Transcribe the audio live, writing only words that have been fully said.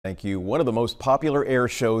Thank you. One of the most popular air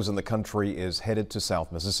shows in the country is headed to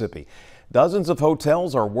South Mississippi. Dozens of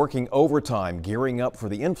hotels are working overtime, gearing up for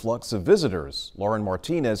the influx of visitors. Lauren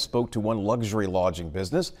Martinez spoke to one luxury lodging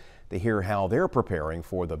business to hear how they're preparing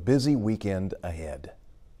for the busy weekend ahead.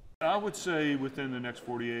 I would say within the next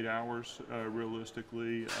 48 hours,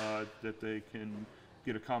 realistically, that they can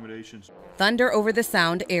get accommodations. Thunder Over the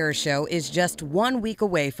Sound Air Show is just 1 week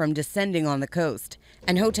away from descending on the coast,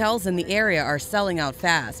 and hotels in the area are selling out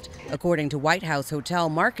fast, according to White House hotel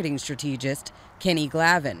marketing strategist Kenny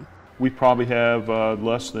Glavin. We probably have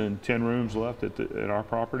less than 10 rooms left at our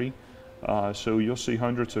property, so you'll see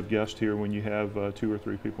hundreds of guests here when you have 2 or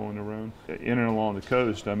 3 people in the room. In and along the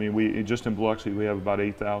coast, I mean, just in Biloxi we have about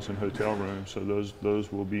 8,000 hotel rooms, so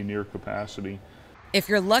those will be near capacity. If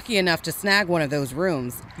you're lucky enough to snag one of those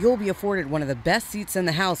rooms, you'll be afforded one of the best seats in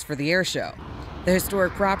the house for the air show. The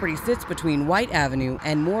historic property sits between White Avenue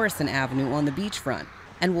and Morrison Avenue on the beachfront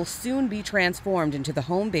and will soon be transformed into the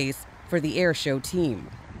home base for the air show team.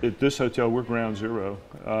 At this hotel, we're ground zero,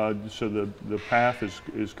 so the path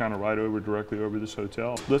is kind of right over, directly over this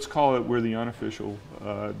hotel. Let's call it we're the unofficial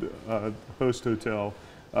host hotel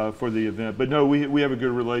for the event. But no, we have a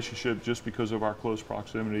good relationship just because of our close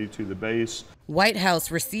proximity to the base. White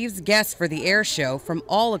House receives guests for the air show from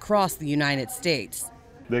all across the United States.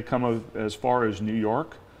 They come as far as New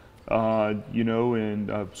York,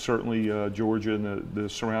 and certainly Georgia and the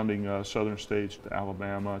surrounding southern states,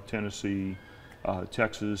 Alabama, Tennessee,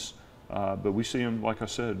 Texas, but we see them, like I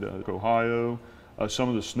said, Ohio. Some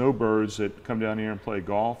of the snowbirds that come down here and play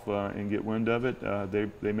golf and get wind of it,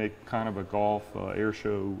 they make kind of a golf air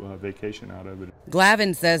show vacation out of it.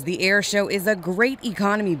 Glavin says the air show is a great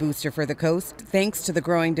economy booster for the coast, thanks to the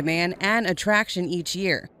growing demand and attraction each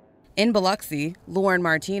year. In Biloxi, Lauren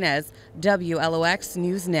Martinez, WLOX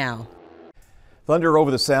News Now. Thunder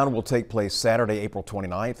Over the Sound will take place Saturday, April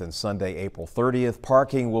 29th and Sunday, April 30th.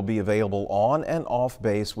 Parking will be available on and off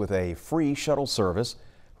base with a free shuttle service.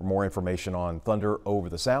 For more information on Thunder Over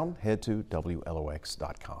the Sound, head to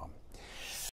WLOX.com.